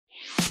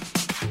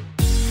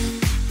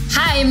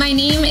Hi, my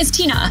name is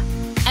Tina,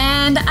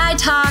 and I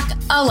talk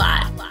a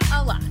lot.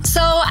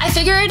 So I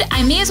figured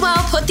I may as well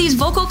put these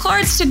vocal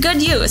cords to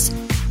good use.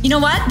 You know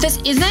what?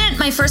 This isn't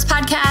my first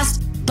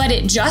podcast, but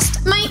it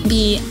just might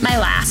be my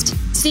last.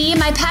 See,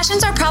 my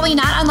passions are probably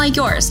not unlike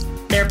yours.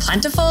 They're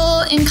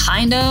plentiful and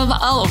kind of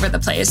all over the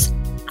place.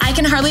 I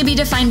can hardly be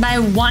defined by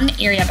one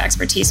area of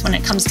expertise when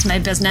it comes to my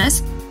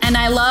business. And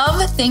I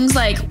love things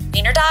like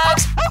wiener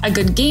dogs, a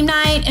good game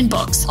night, and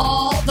books.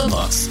 All the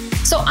books.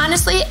 So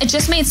honestly, it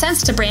just made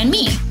sense to brand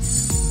me.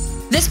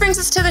 This brings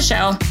us to the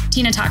show,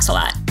 Tina Talks a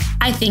Lot.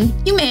 I think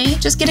you may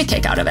just get a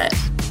kick out of it.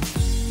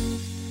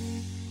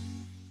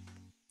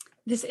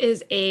 This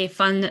is a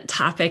fun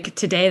topic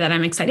today that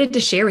I'm excited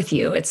to share with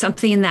you. It's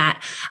something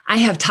that I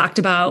have talked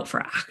about for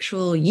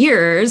actual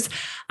years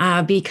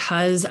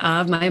because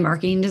of my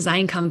marketing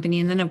design company.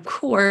 And then, of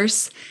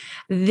course,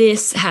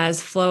 this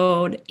has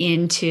flowed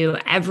into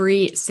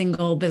every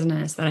single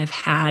business that I've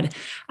had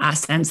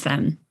since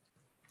then.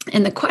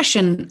 And the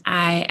question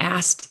I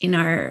asked in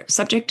our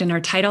subject and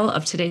our title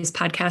of today's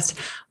podcast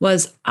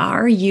was,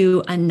 are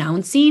you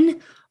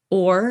announcing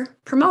or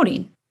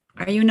promoting?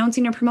 Are you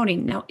announcing or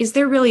promoting? Now, is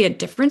there really a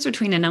difference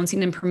between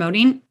announcing and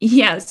promoting?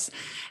 Yes,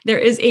 there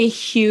is a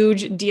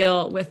huge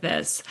deal with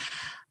this.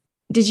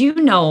 Did you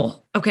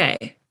know,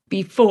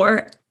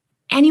 before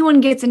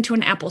anyone gets into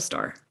an Apple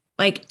store,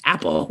 like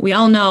Apple, we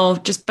all know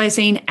just by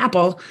saying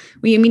Apple,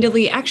 we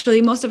immediately,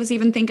 most of us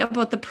even think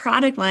about the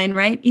product line,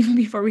 right? Even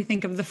before we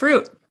think of the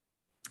fruit.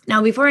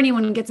 Now, before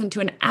anyone gets into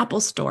an Apple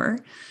store,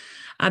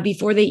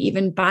 before they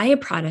even buy a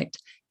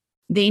product,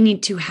 they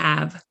need to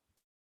have,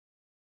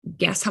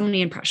 guess how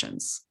many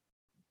impressions?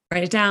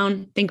 Write it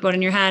down, think about it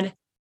in your head.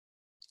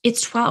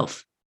 It's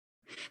 12.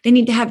 They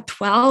need to have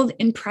 12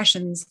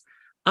 impressions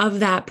of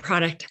that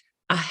product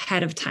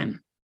ahead of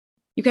time.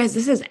 You guys,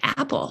 this is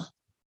Apple,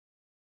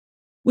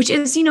 which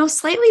is,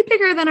 slightly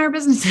bigger than our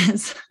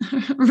businesses,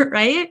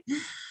 right?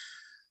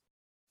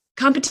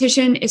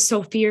 Competition is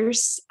so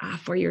fierce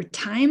for your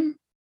time,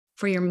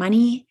 for your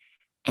money,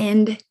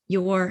 and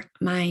your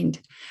mind.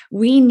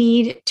 We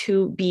need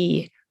to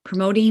be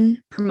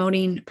promoting,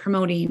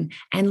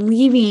 and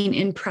leaving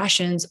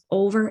impressions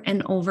over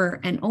and over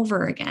and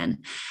over again.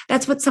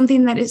 That's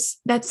something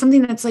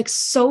that's like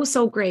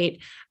so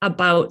great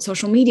about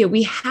social media.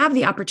 We have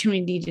the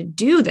opportunity to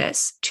do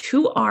this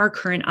to our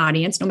current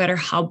audience, no matter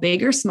how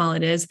big or small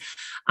it is,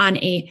 on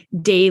a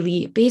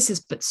daily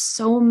basis. But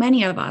so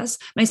many of us,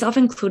 myself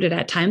included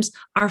at times,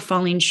 are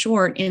falling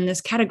short in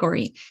this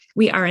category.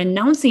 We are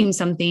announcing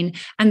something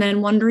and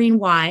then wondering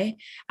why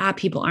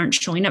people aren't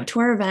showing up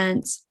to our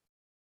events,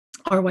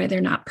 or why they're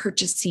not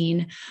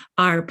purchasing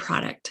our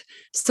product.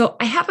 So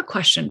I have a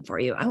question for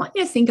you. I want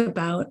you to think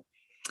about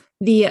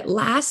the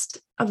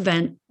last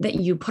event that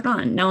you put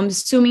on. Now, I'm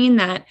assuming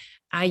that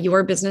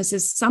your business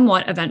is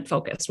somewhat event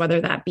focused, whether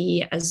that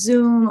be a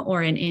Zoom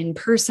or an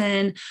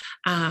in-person,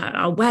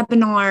 a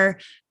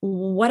webinar,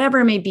 whatever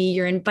it may be,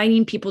 you're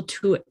inviting people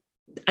to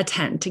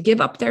attend, to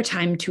give up their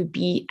time to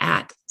be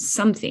at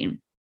something.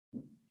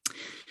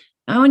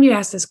 I want you to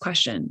ask this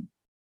question.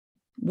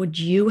 Would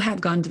you have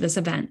gone to this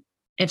event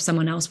if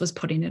someone else was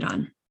putting it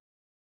on?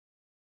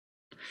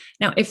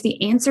 Now, if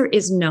the answer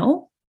is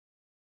no,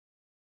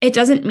 it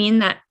doesn't mean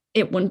that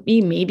it wouldn't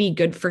be maybe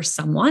good for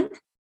someone,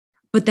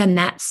 but then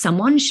that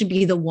someone should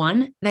be the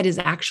one that is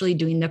actually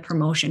doing the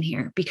promotion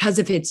here. Because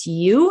if it's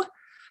you,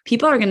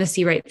 people are going to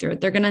see right through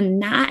it. They're going to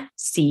not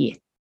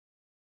see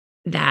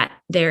that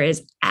there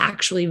is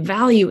actually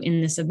value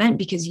in this event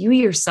because you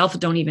yourself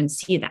don't even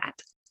see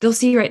that. They'll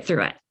see right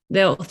through it.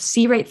 They'll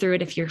see right through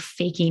it if you're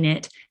faking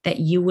it, that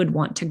you would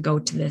want to go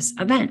to this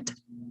event.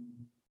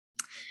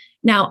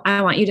 Now,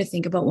 I want you to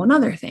think about one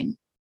other thing.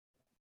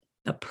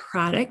 The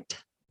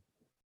product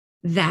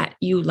that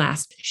you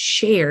last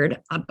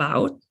shared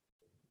about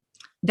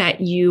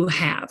that you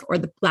have, or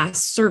the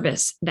last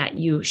service that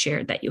you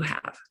shared that you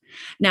have.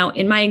 Now,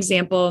 in my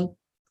example,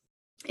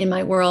 in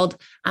my world,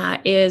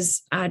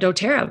 is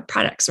doTERRA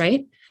products,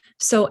 right?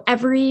 So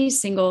every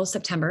single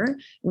September,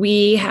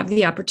 we have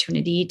the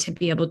opportunity to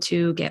be able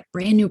to get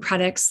brand new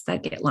products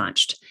that get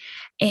launched.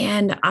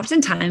 And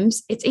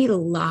oftentimes it's a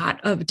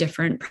lot of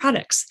different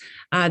products.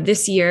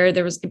 This year,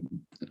 there was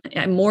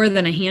more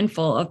than a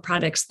handful of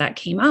products that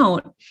came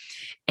out.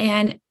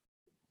 And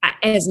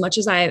as much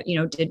as I,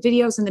 did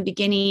videos in the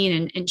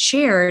beginning and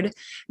shared,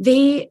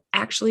 they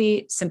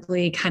actually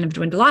simply kind of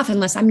dwindle off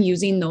unless I'm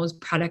using those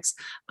products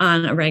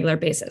on a regular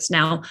basis.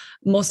 Now,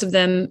 most of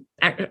them,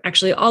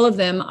 actually all of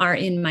them, are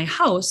in my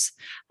house,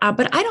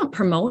 but I don't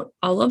promote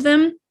all of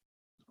them.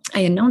 I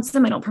announce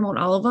them. I don't promote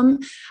all of them.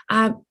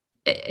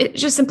 It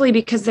just simply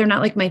because they're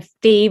not like my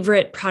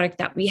favorite product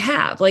that we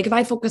have. Like if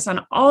I focus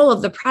on all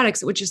of the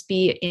products, it would just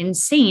be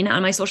insane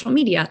on my social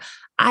media.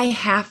 I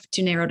have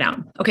to narrow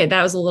down. Okay,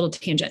 that was a little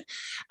tangent.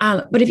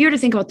 But if you were to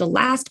think about the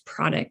last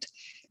product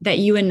that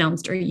you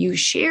announced or you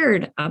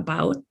shared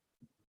about,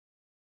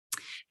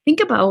 think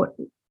about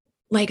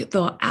like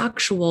the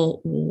actual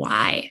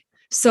why.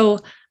 So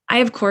I,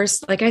 of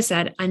course, like I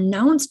said,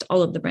 announced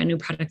all of the brand new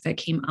products that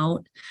came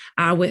out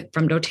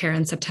from doTERRA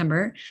in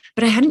September,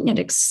 but I hadn't yet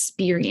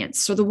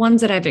experienced. So the ones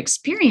that I've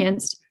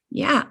experienced,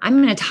 yeah,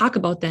 I'm going to talk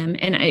about them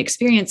and I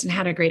experienced and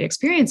had a great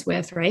experience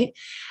with, right?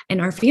 And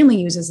our family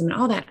uses them and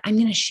all that. I'm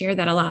going to share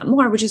that a lot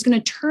more, which is going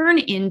to turn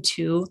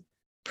into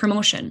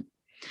promotion.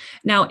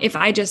 Now, if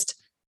I just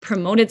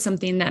promoted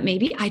something that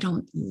maybe I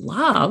don't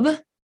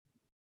love,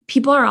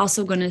 people are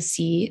also going to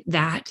see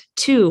that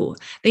too.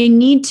 They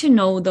need to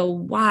know the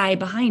why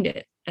behind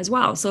it as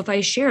well. So if I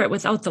share it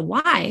without the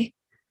why,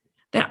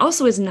 that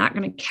also is not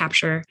going to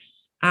capture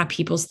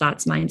people's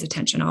thoughts, minds,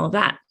 attention, all of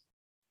that.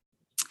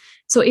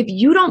 So if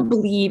you don't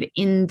believe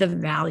in the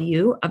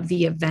value of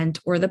the event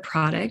or the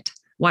product,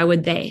 why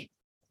would they?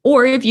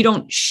 Or if you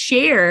don't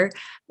share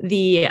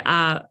the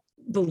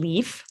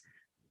belief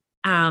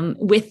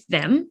with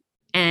them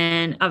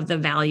and of the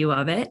value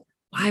of it,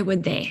 why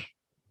would they?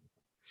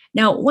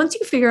 Now, once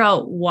you figure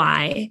out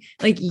why,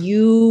 like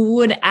you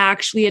would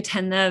actually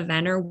attend the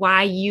event or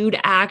why you'd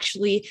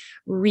actually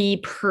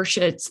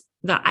repurchase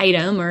the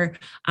item or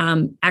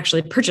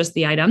actually purchase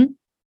the item,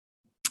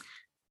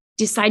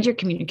 decide your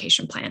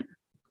communication plan.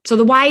 So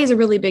the why is a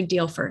really big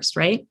deal first,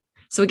 right?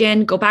 So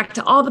again, go back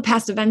to all the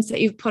past events that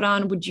you've put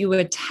on. Would you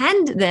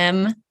attend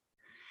them?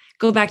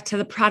 Go back to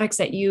the products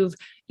that you've,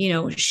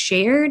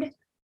 shared.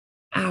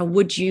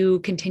 Would you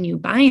continue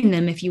buying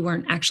them if you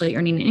weren't actually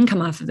earning an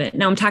income off of it?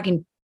 Now I'm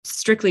talking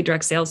strictly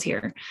direct sales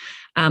here.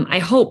 I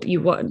hope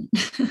you would.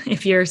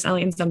 If you're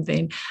selling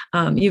something,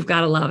 you've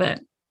got to love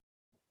it.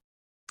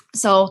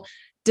 So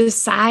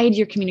decide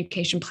your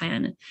communication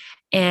plan.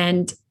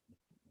 And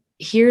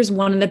here's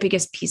one of the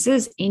biggest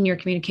pieces in your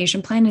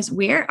communication plan is,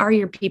 where are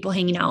your people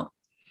hanging out?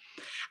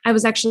 I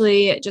was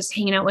actually just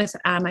hanging out with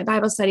my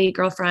Bible study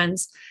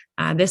girlfriends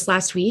this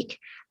last week.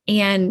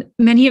 And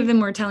many of them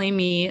were telling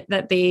me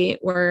that they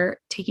were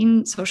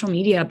taking social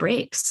media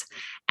breaks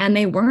and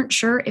they weren't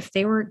sure if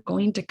they were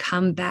going to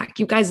come back.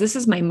 You guys, this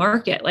is my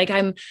market. Like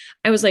I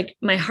was like,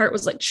 my heart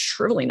was like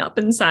shriveling up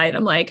inside.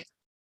 I'm like,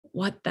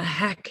 what the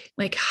heck?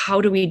 Like,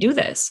 how do we do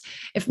this?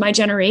 If my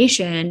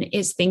generation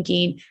is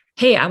thinking,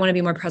 hey, I want to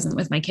be more present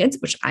with my kids,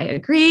 which I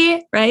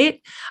agree,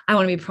 right? I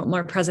want to be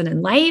more present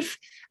in life.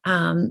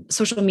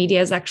 Social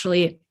media is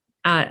actually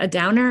a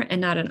downer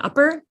and not an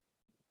upper.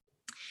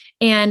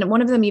 And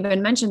one of them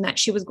even mentioned that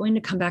she was going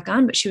to come back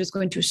on, but she was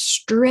going to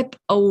strip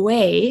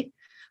away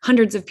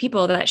hundreds of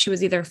people that she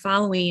was either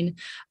following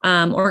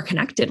or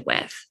connected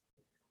with.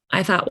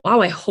 I thought, wow,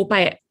 I hope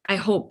I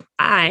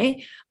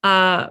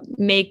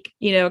make,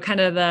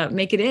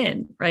 make it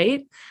in,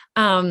 right?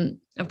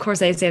 Of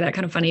course, I say that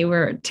kind of funny.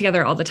 We're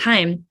together all the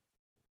time,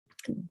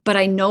 but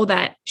I know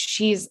that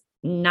she's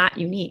not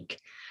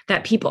unique,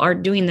 that people are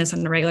doing this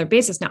on a regular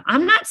basis. Now,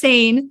 I'm not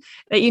saying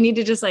that you need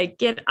to just like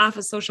get off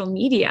of social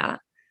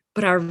media,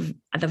 but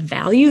the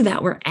value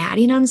that we're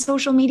adding on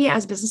social media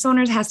as business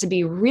owners has to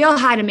be real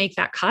high to make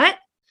that cut.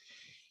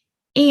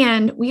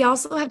 And we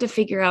also have to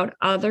figure out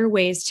other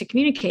ways to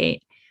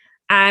communicate.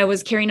 I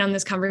was carrying on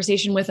this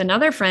conversation with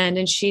another friend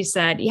and she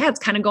said, yeah, it's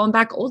kind of going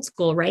back old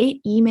school,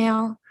 right?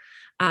 Email,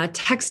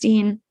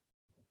 texting.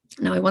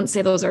 Now, I wouldn't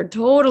say those are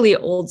totally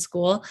old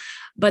school,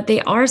 but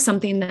they are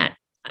something that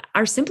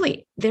are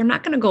simply, they're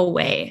not going to go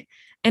away.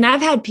 And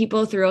I've had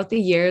people throughout the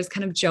years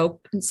kind of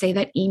joke and say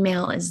that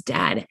email is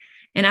dead.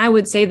 And I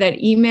would say that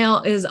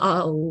email is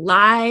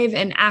alive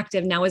and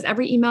active. Now, is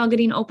every email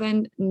getting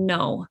opened?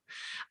 No.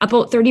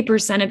 About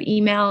 30% of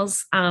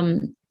emails,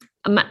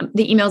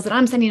 the emails that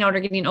I'm sending out are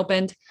getting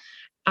opened.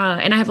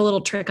 And I have a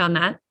little trick on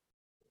that,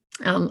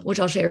 which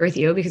I'll share with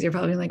you because you're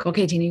probably like,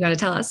 okay, Tina, you got to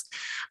tell us.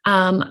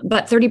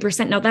 But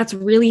 30%, no, that's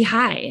really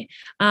high.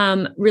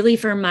 Really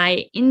for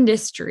my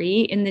industry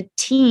in the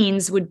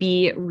teens would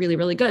be really,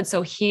 really good.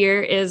 So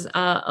here is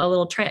a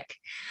little trick.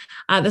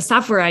 The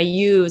software I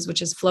use,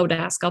 which is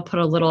Flowdesk, I'll put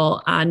a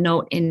little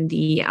note in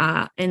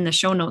the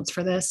show notes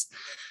for this.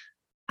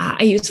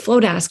 I use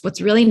Flowdesk.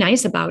 What's really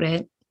nice about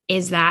it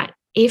is that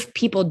if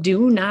people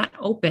do not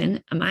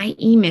open my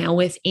email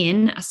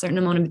within a certain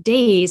amount of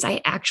days, I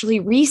actually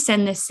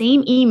resend the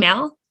same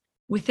email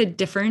with a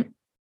different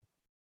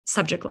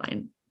subject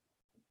line.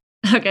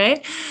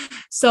 Okay.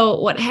 So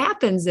what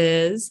happens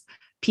is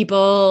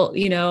people,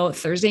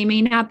 Thursday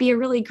may not be a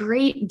really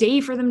great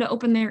day for them to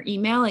open their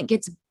email. It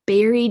gets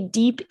buried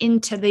deep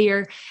into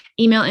their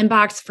email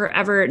inbox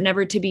forever,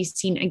 never to be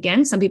seen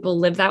again. Some people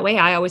live that way.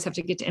 I always have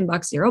to get to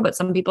inbox 0, but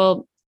some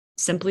people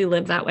simply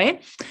live that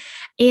way.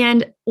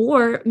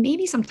 Or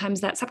maybe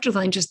sometimes that subject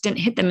line just didn't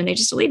hit them and they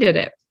just deleted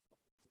it.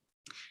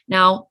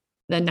 Now,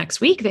 the next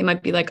week, they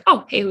might be like,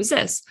 oh, hey, who's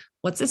this?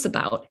 What's this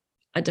about?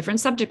 A different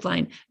subject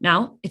line.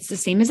 Now it's the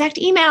same exact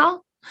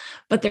email,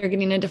 but they're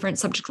getting a different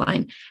subject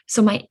line.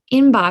 So my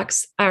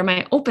inbox or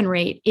my open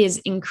rate is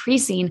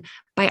increasing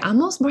by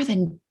almost more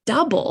than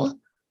double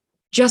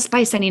just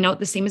by sending out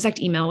the same exact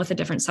email with a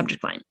different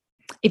subject line.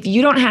 If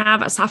you don't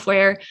have a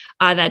software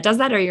that does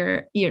that,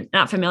 or you're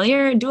not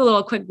familiar, do a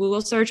little quick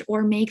Google search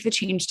or make the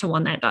change to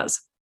one that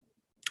does.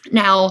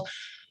 Now,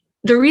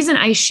 the reason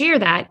I share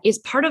that is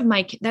part of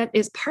my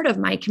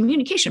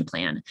communication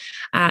plan.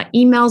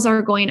 Emails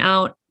are going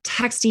out,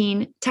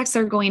 texts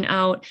are going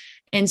out,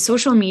 and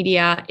social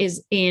media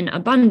is in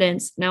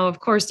abundance. Now, of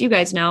course, you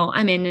guys know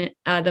I'm in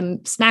the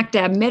smack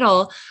dab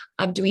middle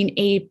of doing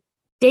a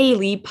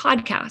daily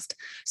podcast.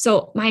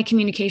 So my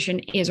communication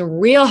is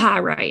real high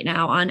right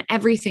now on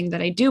everything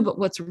that I do. But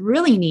what's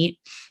really neat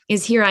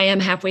is here I am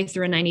halfway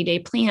through a 90-day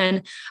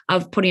plan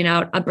of putting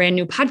out a brand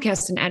new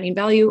podcast and adding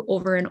value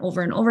over and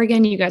over and over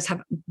again. You guys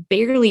have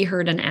barely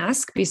heard an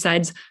ask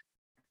besides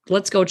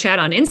let's go chat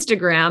on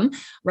Instagram,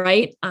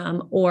 right?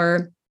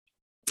 Or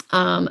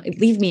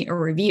leave me a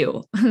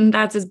review.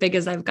 That's as big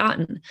as I've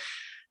gotten.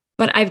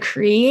 But I've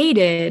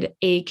created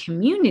a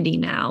community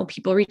now,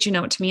 people reaching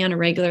out to me on a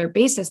regular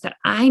basis that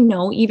I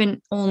know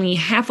even only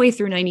halfway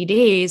through 90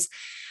 days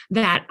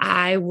that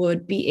I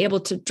would be able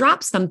to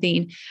drop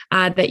something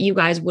that you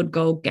guys would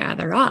go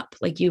gather up,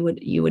 like you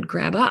would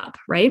grab up,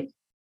 right?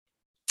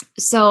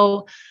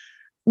 So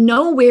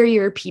know where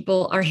your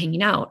people are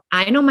hanging out.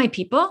 I know my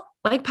people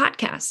like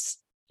podcasts.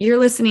 You're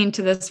listening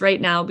to this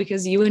right now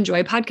because you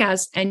enjoy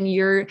podcasts and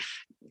you're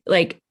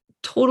like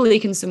totally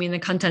consuming the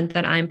content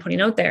that I'm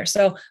putting out there.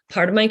 So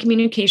part of my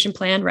communication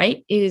plan,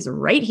 right, is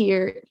right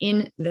here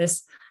in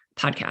this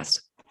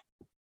podcast.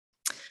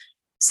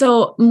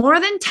 So more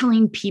than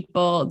telling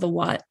people the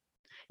what,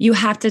 you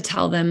have to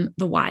tell them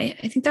the why.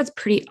 I think that's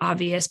pretty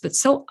obvious, but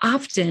so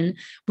often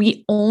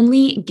we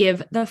only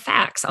give the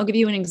facts. I'll give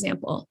you an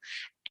example.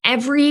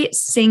 Every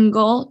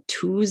single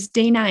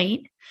Tuesday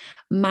night,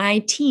 my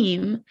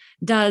team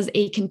does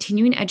a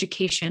continuing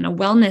education, a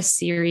wellness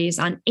series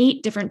on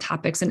 8 different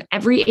topics. And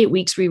every 8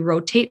 weeks, we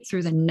rotate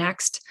through the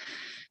next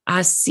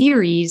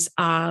series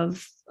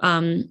of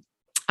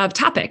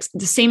topics,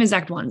 the same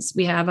exact ones.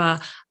 We have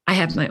I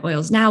have my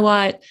oils now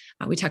what?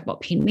 We talk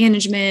about pain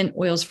management,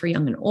 oils for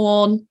young and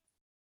old,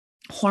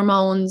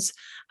 hormones.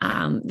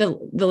 The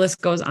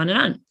list goes on and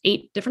on,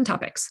 8 different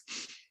topics.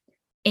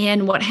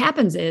 And what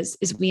happens is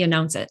we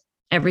announce it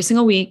every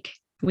single week.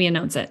 We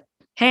announce it.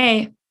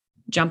 Hey,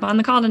 jump on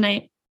the call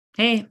tonight.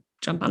 Hey,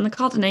 jump on the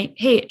call tonight.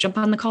 Hey, jump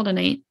on the call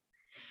tonight.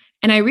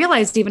 And I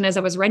realized even as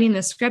I was writing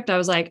this script, I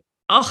was like,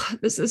 oh,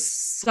 this is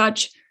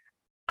such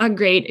a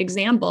great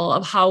example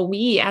of how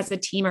we as a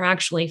team are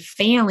actually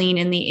failing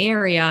in the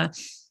area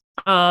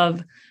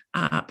of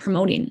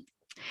promoting.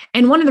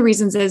 And one of the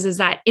reasons is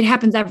that it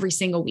happens every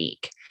single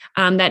week.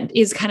 That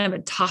is kind of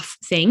a tough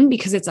thing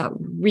because it's a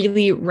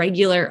really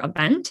regular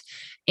event.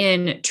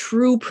 And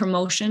true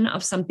promotion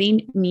of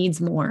something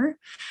needs more.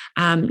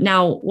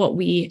 Now, what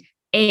we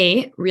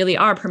really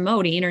are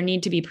promoting or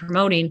need to be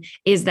promoting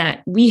is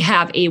that we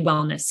have a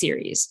wellness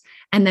series.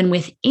 And then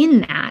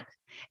within that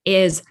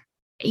is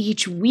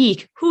each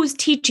week, who's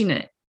teaching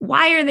it?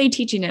 Why are they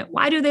teaching it?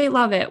 Why do they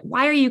love it?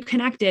 Why are you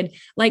connected?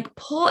 Like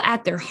pull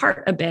at their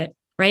heart a bit,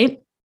 right?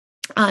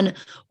 On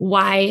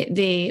why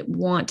they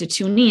want to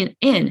tune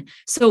in.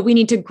 So we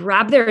need to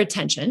grab their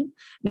attention.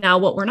 Now,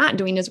 what we're not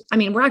doing is,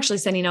 we're actually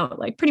sending out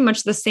like pretty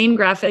much the same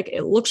graphic.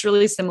 It looks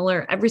really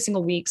similar every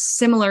single week,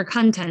 similar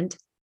content.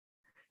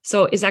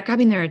 So is that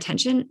grabbing their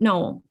attention?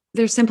 No,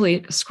 they're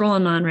simply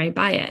scrolling on right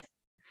by it.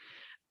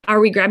 Are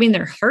we grabbing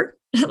their heart?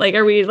 Like,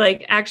 are we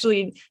like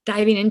actually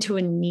diving into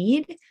a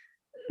need?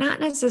 Not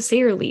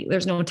necessarily.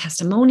 There's no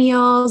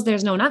testimonials.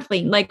 There's no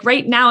nothing. Like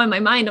right now in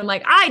my mind, I'm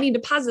like, I need to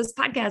pause this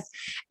podcast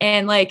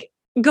and like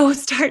go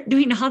start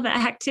doing all the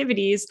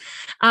activities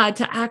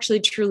to actually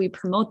truly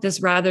promote this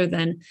rather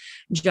than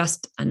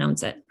just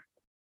announce it.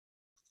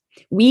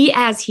 We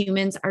as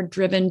humans are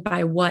driven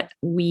by what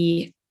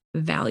we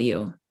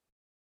value,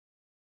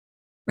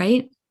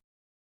 right?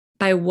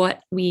 By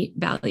what we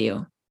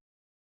value.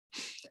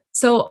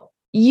 So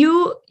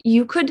you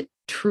could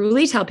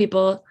truly tell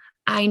people,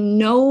 I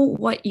know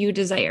what you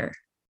desire,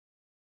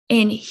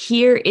 and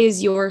here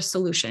is your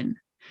solution.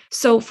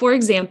 So for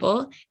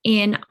example,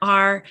 in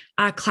our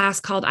class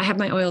called I Have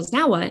My Oils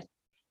Now What,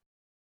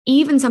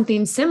 even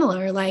something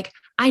similar, like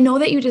I know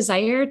that you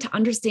desire to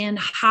understand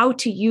how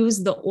to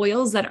use the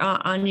oils that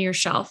are on your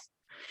shelf.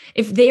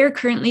 If they're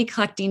currently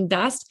collecting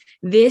dust,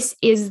 this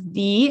is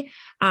the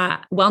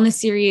wellness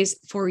series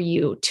for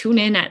you. Tune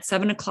in at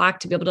 7:00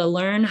 to be able to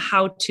learn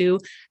how to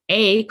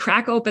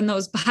crack open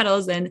those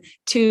bottles and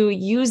to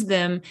use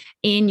them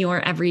in your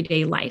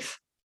everyday life,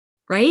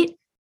 right?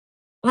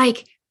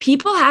 Like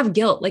people have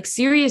guilt, like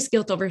serious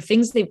guilt over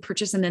things they've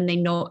purchased and then they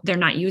know they're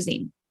not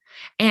using.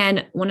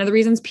 And one of the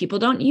reasons people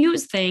don't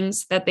use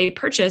things that they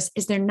purchase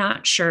is they're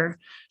not sure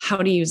how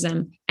to use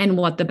them and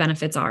what the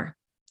benefits are.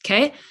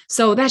 Okay.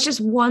 So that's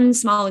just one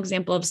small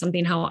example of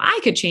something, how I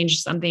could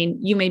change something.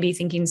 You may be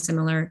thinking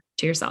similar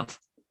to yourself.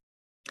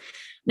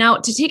 Now,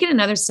 to take it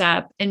another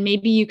step, and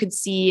maybe you could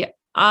see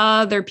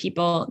other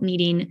people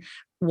needing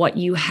what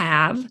you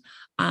have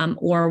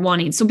or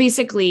wanting. So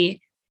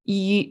basically,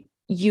 you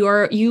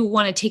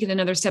want to take it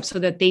another step so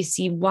that they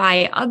see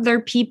why other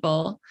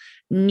people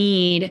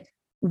need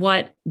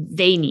what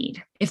they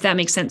need, if that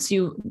makes sense.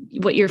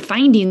 What you're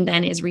finding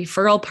then is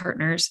referral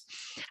partners,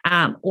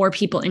 or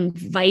people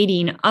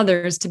inviting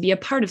others to be a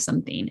part of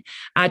something.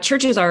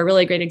 Churches are a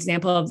really great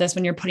example of this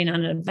when you're putting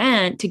on an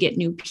event to get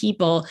new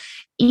people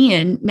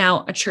in.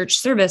 Now, a church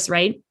service,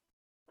 right,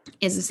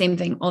 is the same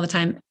thing all the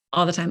time.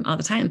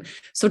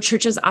 So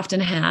churches often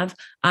have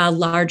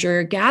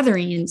larger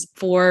gatherings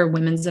for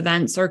women's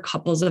events or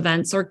couples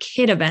events or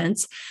kid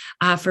events,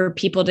 for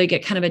people to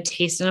get kind of a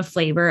taste and a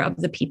flavor of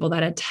the people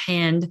that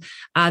attend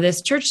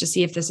this church, to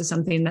see if this is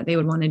something that they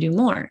would want to do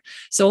more.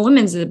 So a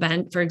women's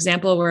event, for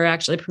example, we're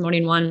actually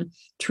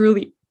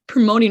truly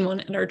promoting one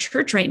at our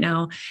church right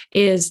now,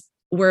 is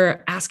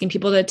we're asking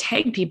people to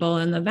tag people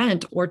in the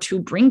event, or to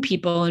bring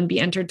people and be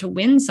entered to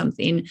win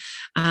something,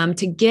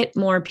 to get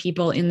more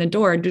people in the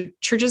door. Do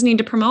churches need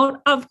to promote?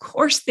 Of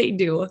course they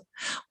do.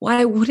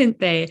 Why wouldn't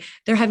they?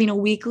 They're having a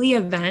weekly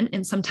event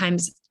and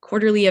sometimes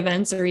quarterly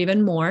events or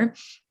even more,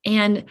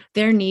 and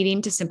they're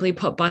needing to simply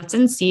put butts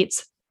in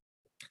seats,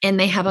 and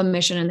they have a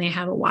mission and they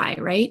have a why,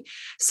 right?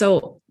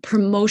 So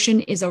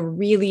promotion is a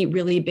really,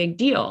 really big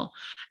deal.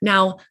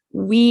 Now,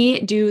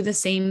 we do the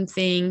same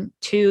thing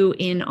too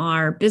in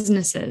our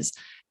businesses.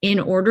 In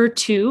order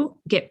to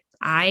get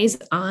eyes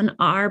on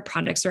our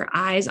products or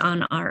eyes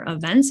on our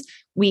events,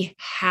 we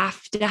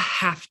have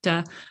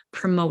to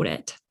promote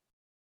it.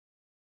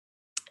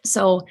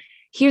 So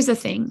here's the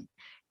thing.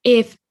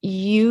 If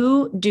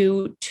you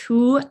do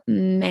too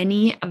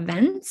many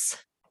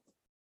events,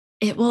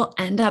 it will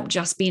end up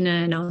just being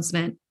an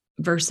announcement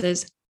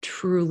versus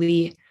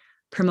truly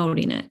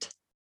promoting it.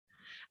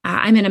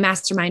 I'm in a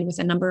mastermind with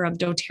a number of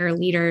doTERRA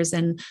leaders.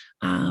 And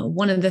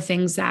one of the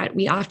things that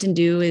we often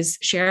do is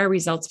share our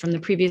results from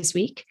the previous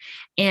week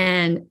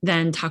and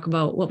then talk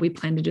about what we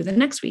plan to do the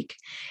next week.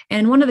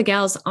 And one of the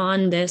gals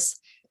on this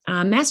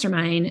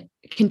mastermind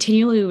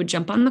continually would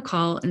jump on the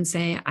call and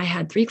say, I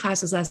had 3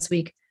 classes last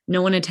week,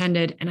 no one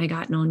attended, and I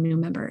got no new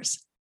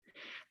members.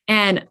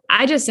 And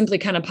I just simply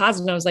kind of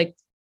paused and I was like,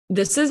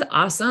 this is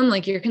awesome.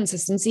 Like, your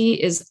consistency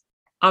is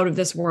out of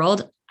this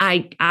world.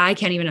 I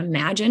can't even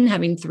imagine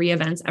having 3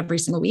 events every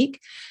single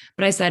week.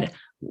 But I said,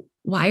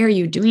 why are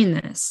you doing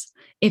this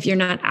if you're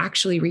not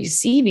actually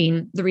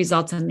receiving the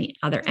results on the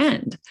other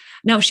end?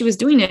 Now, she was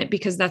doing it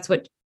because that's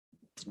what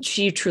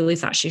she truly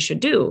thought she should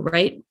do,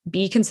 right?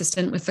 Be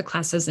consistent with the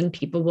classes and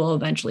people will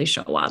eventually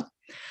show up.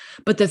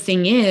 But the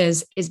thing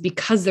is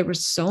because there were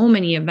so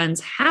many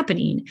events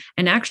happening,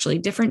 and actually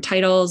different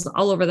titles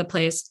all over the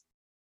place.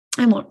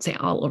 I won't say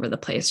all over the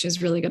place.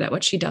 She's really good at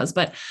what she does,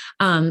 but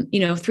 3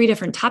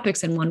 different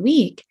topics in 1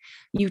 week,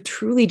 you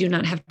truly do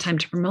not have time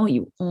to promote.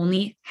 You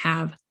only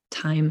have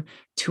time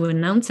to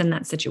announce in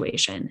that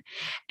situation.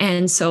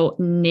 And so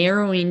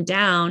narrowing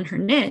down her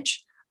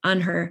niche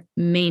on her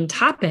main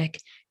topic,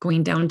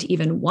 going down to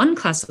even 1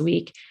 class a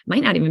week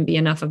might not even be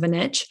enough of a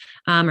niche,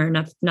 or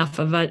enough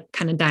of a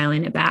kind of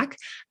dialing it back.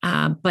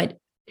 But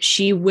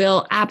she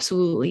will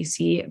absolutely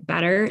see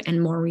better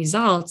and more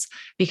results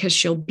because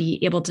she'll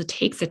be able to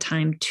take the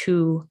time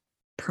to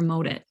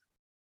promote it.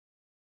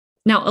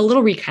 Now, a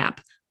little recap.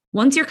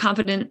 Once you're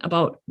confident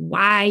about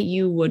why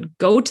you would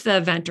go to the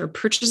event or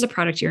purchase a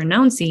product you're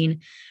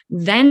announcing,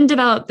 then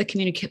develop the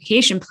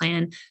communication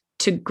plan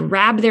to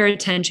grab their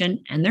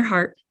attention and their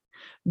heart.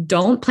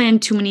 Don't plan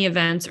too many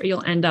events or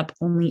you'll end up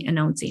only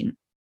announcing.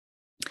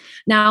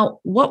 Now,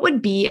 what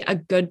would be a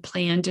good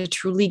plan to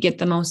truly get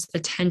the most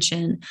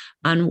attention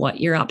on what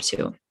you're up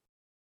to?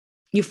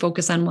 You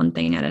focus on one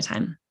thing at a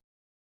time.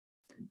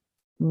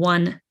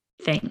 One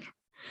thing.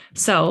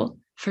 So,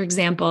 for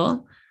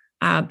example,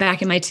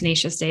 back in my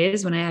Tenacious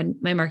days when I had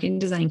my marketing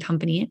design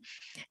company,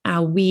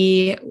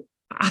 we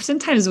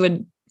oftentimes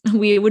would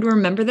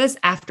remember this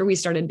after we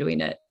started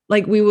doing it.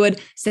 Like, we would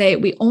say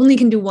we only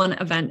can do 1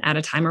 event at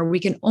a time, or we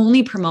can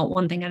only promote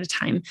 1 thing at a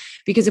time.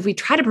 Because if we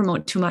try to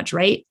promote too much,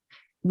 right,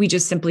 we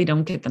just simply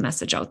don't get the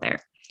message out there.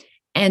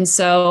 And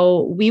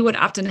so we would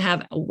often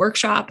have a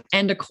workshop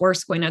and a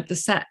course going at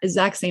the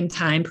exact same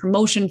time,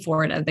 promotion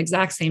for it at the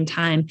exact same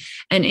time.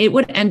 And it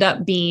would end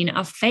up being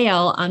a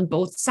fail on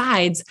both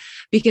sides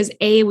because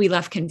A, we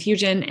left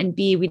confusion, and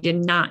B, we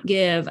did not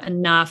give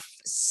enough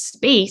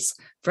space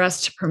for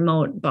us to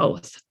promote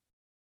both.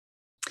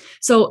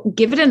 So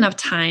give it enough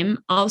time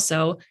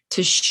also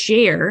to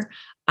share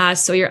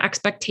so your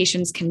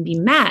expectations can be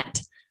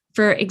met.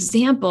 For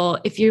example,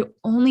 if you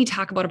only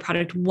talk about a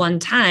product 1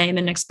 time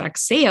and expect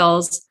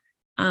sales,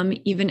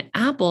 even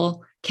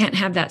Apple can't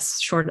have that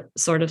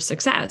sort of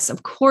success.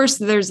 Of course,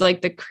 there's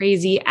like the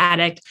crazy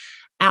addict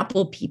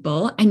Apple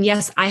people. And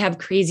yes, I have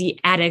crazy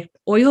addict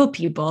oil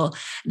people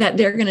that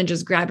they're going to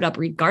just grab it up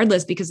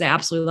regardless because they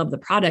absolutely love the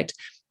product.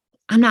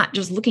 I'm not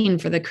just looking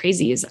for the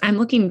crazies. I'm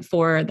looking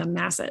for the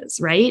masses,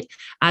 right?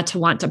 To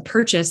want to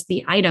purchase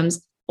the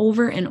items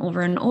over and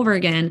over and over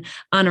again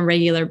on a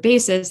regular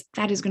basis.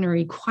 That is going to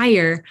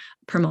require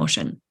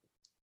promotion.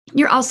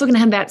 You're also going to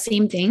have that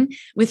same thing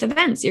with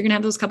events. You're going to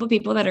have those couple of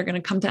people that are going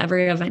to come to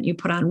every event you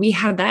put on. We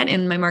had that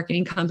in my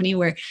marketing company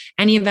where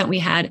any event we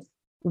had,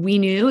 we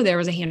knew there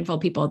was a handful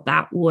of people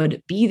that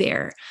would be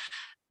there.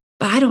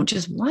 But I don't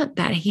just want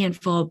that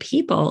handful of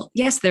people.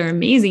 Yes, they're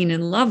amazing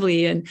and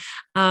lovely. And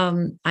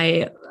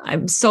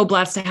I'm so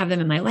blessed to have them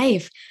in my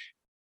life.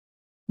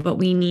 But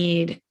we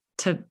need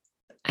to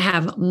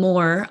have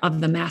more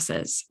of the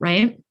masses,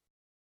 right?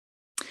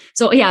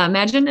 So yeah,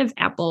 imagine if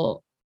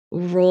Apple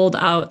rolled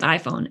out the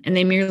iPhone and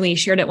they merely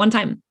shared it one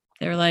time.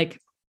 They're like,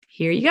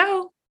 here you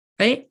go,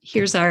 right?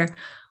 Here's our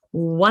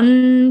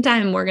one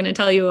time we're going to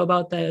tell you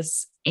about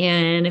this.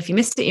 And if you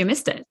missed it, you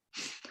missed it.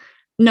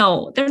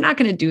 No, they're not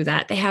going to do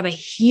that. They have a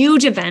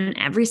huge event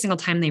every single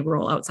time they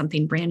roll out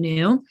something brand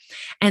new.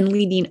 And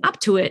leading up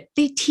to it,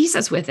 they tease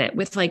us with it,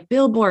 with like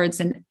billboards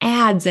and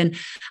ads and,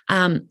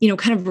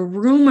 kind of a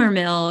rumor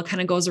mill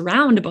kind of goes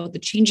around about the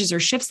changes or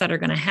shifts that are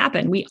going to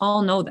happen. We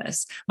all know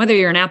this, whether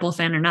you're an Apple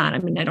fan or not. I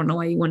mean, I don't know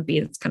why you wouldn't be.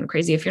 It's kind of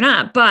crazy if you're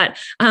not, but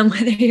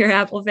whether you're an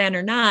Apple fan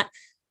or not,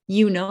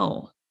 you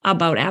know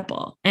about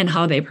Apple and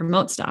how they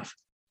promote stuff.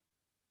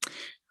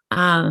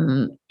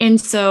 And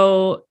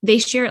so they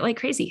share it like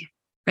crazy.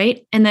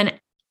 Right. And then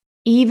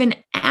even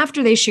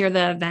after they share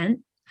the event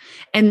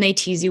and they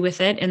tease you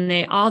with it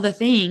and all the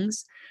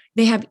things,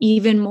 they have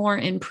even more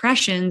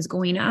impressions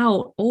going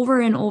out over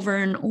and over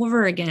and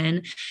over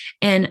again.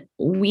 And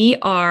we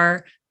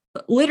are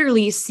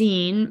literally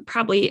seeing,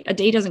 probably a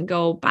day doesn't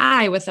go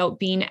by without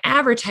being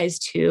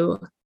advertised to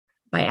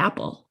by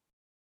Apple.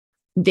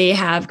 They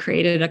have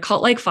created a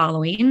cult-like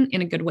following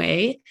in a good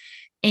way,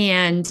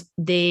 and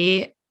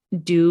they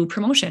do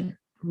promotion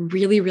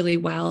really, really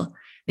well.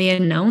 They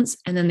announce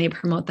and then they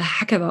promote the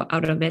heck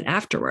out of it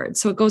afterwards.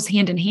 So it goes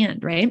hand in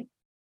hand, right?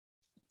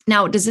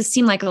 Now, does this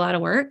seem like a lot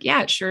of work?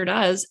 Yeah, it sure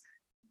does.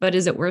 But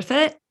is it worth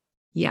it?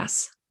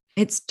 Yes,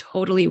 it's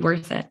totally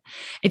worth it.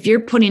 If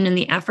you're putting in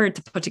the effort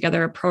to put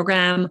together a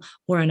program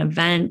or an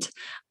event,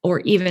 or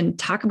even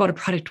talk about a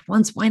product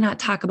once, why not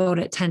talk about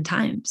it 10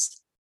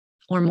 times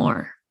or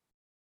more?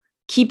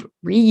 Keep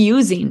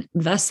reusing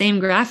the same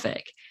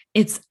graphic.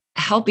 It's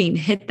helping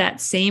hit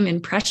that same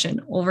impression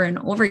over and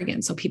over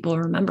again so people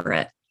remember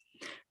it.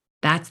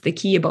 That's the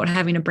key about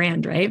having a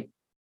brand, right?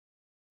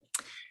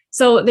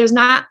 So there's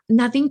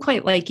nothing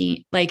quite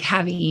like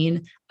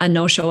having a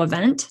no-show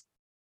event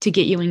to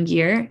get you in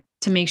gear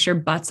to make sure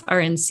butts are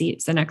in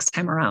seats the next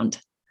time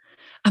around.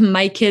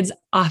 My kids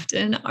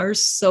often are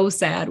so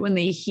sad when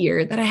they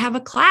hear that I have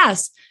a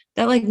class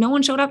that like no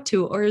one showed up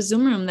to, or a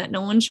Zoom room that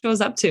no one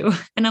shows up to.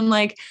 And I'm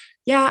like,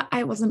 yeah,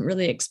 I wasn't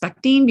really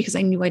expecting because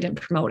I knew I didn't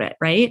promote it,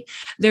 right?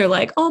 They're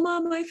like, oh,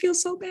 Mom, I feel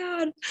so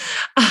bad.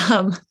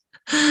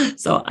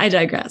 So I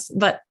digress,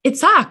 but it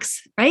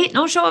sucks, right?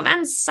 No show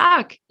events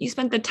suck. You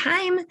spent the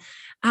time,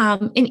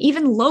 and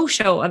even low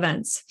show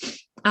events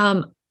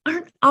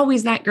aren't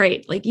always that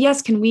great. Like,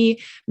 yes, can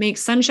we make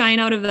sunshine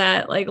out of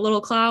that like little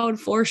cloud?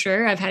 For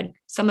sure. I've had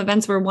some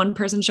events where one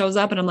person shows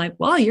up and I'm like,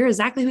 well, you're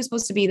exactly who's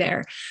supposed to be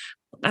there.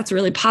 That's a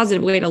really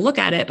positive way to look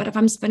at it. But if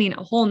I'm spending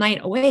a whole night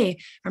away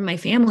from my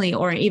family,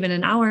 or even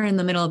an hour in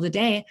the middle of the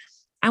day,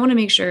 I want to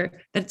make sure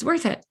that it's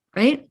worth it,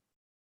 right?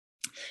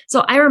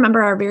 So I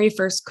remember our very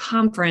first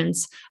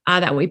conference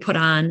that we put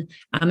on.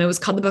 It was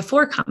called the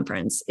Before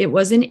Conference. It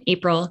was in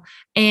April.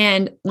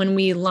 And when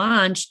we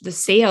launched the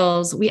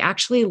sales, we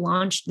actually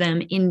launched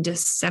them in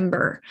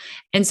December.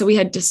 And so we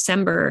had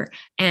December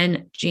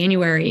and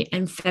January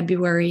and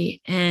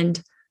February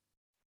and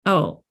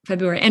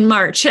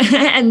March.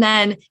 And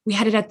then we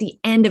had it at the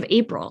end of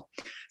April.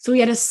 So we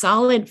had a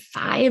solid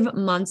 5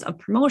 months of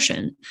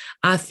promotion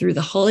through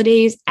the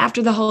holidays,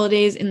 after the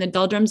holidays, in the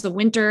doldrums of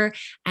winter,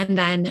 and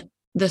then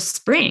the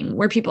spring,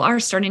 where people are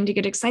starting to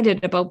get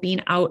excited about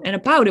being out and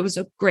about. It was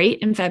a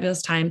great and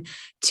fabulous time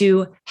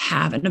to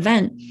have an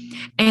event.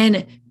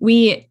 And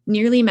we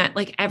nearly met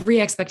like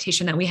every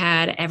expectation that we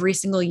had every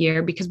single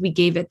year, because we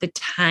gave it the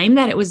time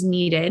that it was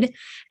needed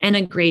and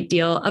a great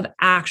deal of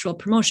actual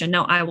promotion.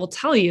 Now, I will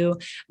tell you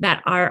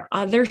that our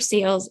other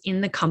sales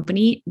in the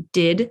company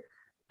did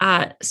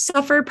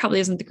suffer, probably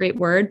isn't the great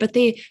word, but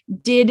they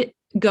did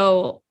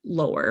go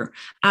lower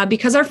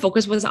because our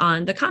focus was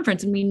on the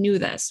conference, and we knew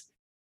this.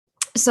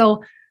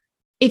 So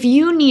if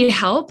you need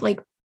help, like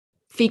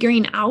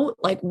figuring out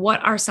like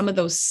what are some of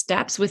those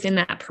steps within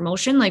that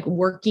promotion, like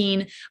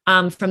working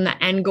from the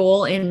end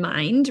goal in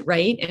mind,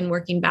 right? And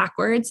working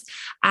backwards.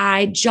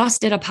 I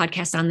just did a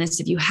podcast on this.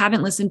 If you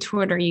haven't listened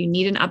to it, or you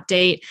need an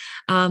update,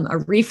 a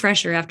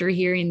refresher after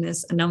hearing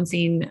this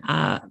announcing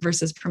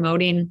versus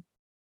promoting,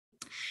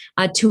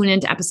 tune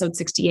into episode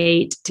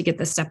 68 to get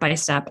the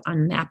step-by-step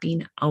on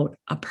mapping out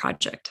a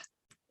project.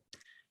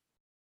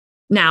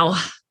 Now,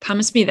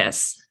 promise me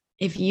this.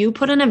 If you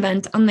put an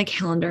event on the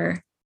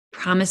calendar,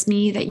 promise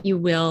me that you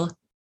will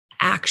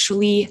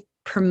actually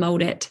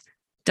promote it.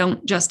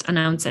 Don't just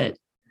announce it.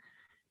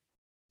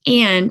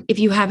 And if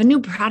you have a new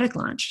product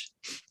launch,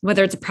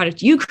 whether it's a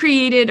product you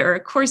created or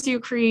a course you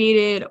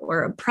created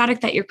or a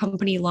product that your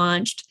company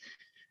launched,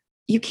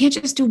 you can't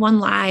just do one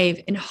live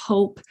and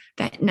hope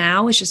that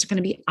now it's just going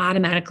to be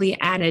automatically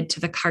added to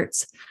the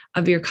carts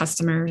of your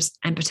customers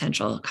and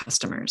potential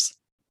customers.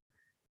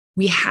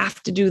 We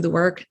have to do the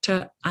work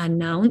to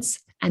announce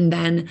and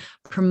then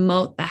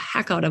promote the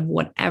heck out of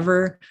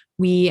whatever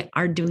we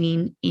are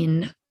doing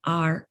in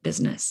our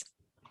business.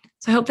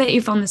 So I hope that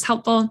you found this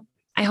helpful.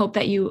 I hope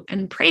that you,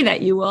 and pray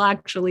that you will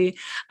actually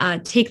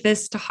take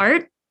this to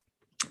heart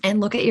and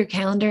look at your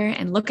calendar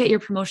and look at your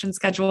promotion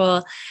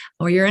schedule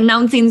or your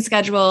announcing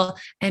schedule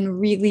and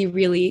really,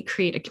 really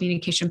create a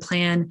communication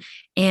plan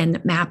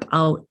and map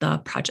out the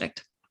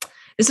project.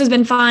 This has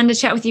been fun to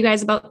chat with you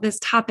guys about this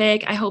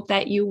topic. I hope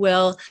that you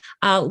will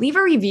leave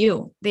a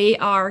review. They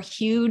are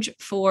huge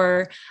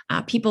for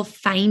people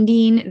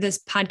finding this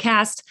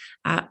podcast.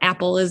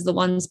 Apple is the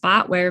one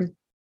spot where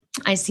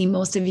I see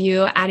most of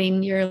you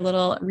adding your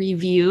little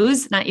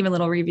reviews, not even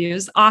little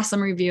reviews,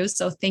 awesome reviews.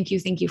 So thank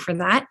you for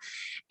that.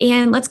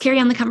 And let's carry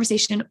on the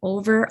conversation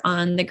over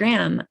on the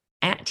gram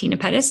at Tina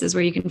Pettis is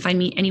where you can find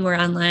me anywhere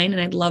online.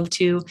 And I'd love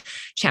to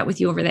chat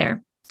with you over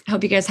there. I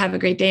hope you guys have a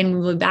great day, and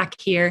we'll be back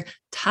here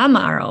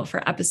tomorrow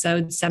for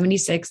episode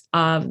 76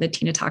 of the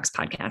Tina Talks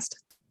podcast.